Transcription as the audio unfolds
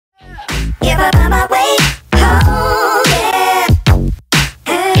on my way home, yeah.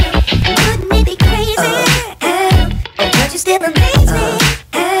 Wouldn't it be crazy? But you still amaze me.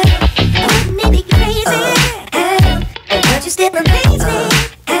 Wouldn't it be crazy? But you still amaze me.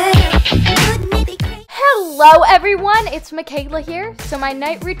 Wouldn't it be crazy? Hello everyone, it's McKayla here. So my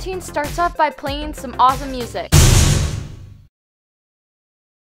night routine starts off by playing some awesome music.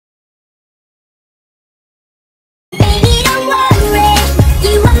 Baby, don't worry,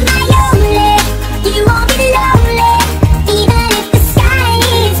 you are my only, you won't be lonely, even if the sky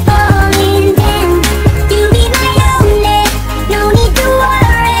is falling down. You be my only, no need to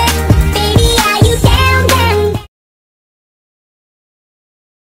worry, baby, are you down, down?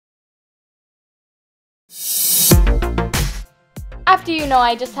 After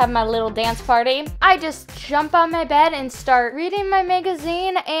I just have my little dance party, I just jump on my bed and start reading my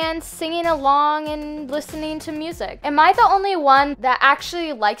magazine and singing along and listening to music. Am I the only one that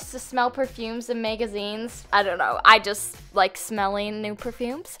actually likes to smell perfumes in magazines? I don't know, I just like smelling new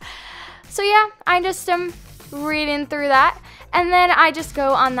perfumes. So yeah, I just am reading through that, and then I just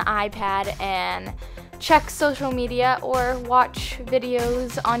go on the iPad and check social media or watch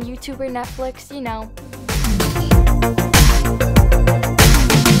videos on YouTube or Netflix, you know.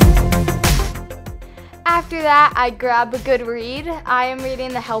 After that, I grab a good read. I am reading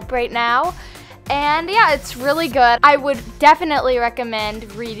The Help right now, and yeah, it's really good. I would definitely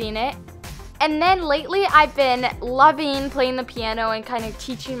recommend reading it. And then lately, I've been loving playing the piano and kind of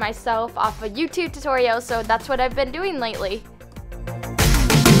teaching myself off a YouTube tutorial, so that's what I've been doing lately.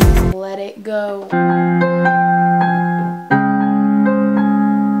 Let it go.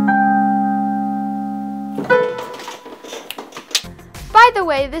 By the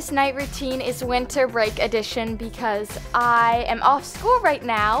way, this night routine is winter break edition because I am off school right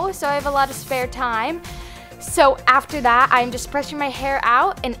now, so I have a lot of spare time. So after that, I'm just brushing my hair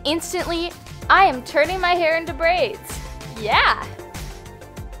out, and instantly I am turning my hair into braids. Yeah.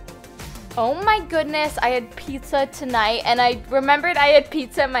 Oh my goodness, I had pizza tonight, and I remembered I had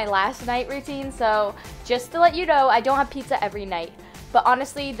pizza in my last night routine, so just to let you know, I don't have pizza every night. But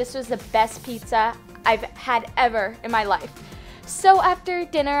honestly, this was the best pizza I've had ever in my life. So after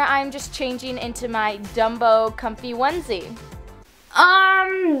dinner, I'm just changing into my Dumbo comfy onesie.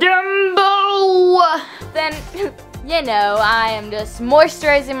 I'm Dumbo! Then, you know, I am just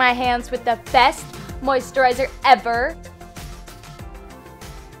moisturizing my hands with the best moisturizer ever.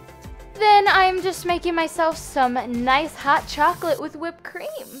 Then I'm just making myself some nice hot chocolate with whipped cream.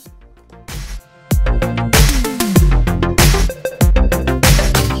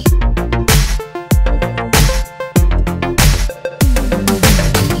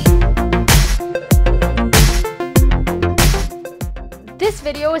 This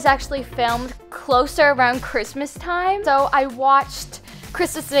video was actually filmed closer around Christmas time, so I watched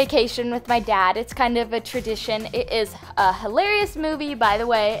Christmas Vacation with my dad. It's kind of a tradition. It is a hilarious movie, by the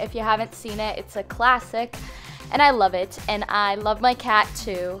way. If you haven't seen it, it's a classic, and I love it. And I love my cat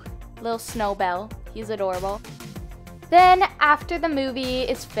too, little Snowbell. He's adorable. Then after the movie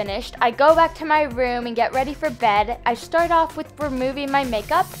is finished, I go back to my room and get ready for bed. I start off with removing my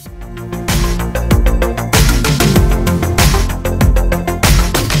makeup.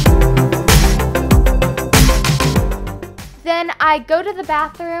 Then I go to the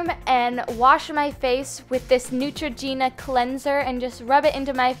bathroom and wash my face with this Neutrogena cleanser and just rub it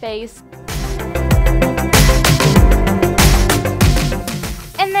into my face.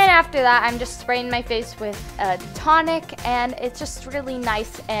 And then after that, I'm just spraying my face with a tonic, and it's just really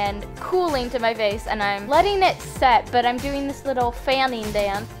nice and cooling to my face, and I'm letting it set, but I'm doing this little fanning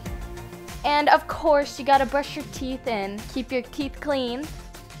dance. And of course, you gotta brush your teeth and keep your teeth clean.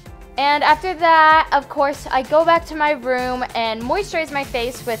 And after that, of course, I go back to my room and moisturize my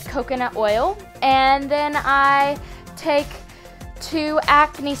face with coconut oil. And then I take 2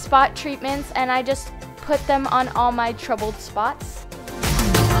 acne spot treatments and I just put them on all my troubled spots.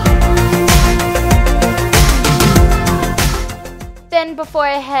 Then before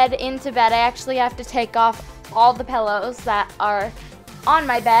I head into bed, I actually have to take off all the pillows that are on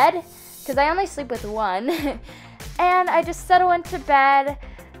my bed because I only sleep with one. And I just settle into bed,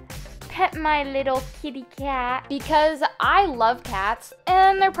 pet my little kitty cat because I love cats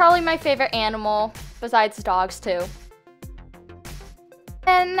and they're probably my favorite animal besides dogs too.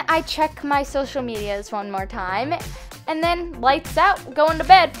 Then I check my social medias one more time and then lights out, going to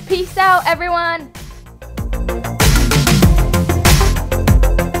bed. Peace out, everyone.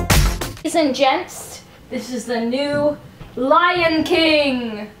 Ladies and gents, this is the new Lion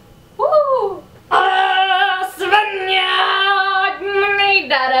King. Woo! Svenja!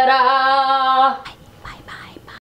 Da da da!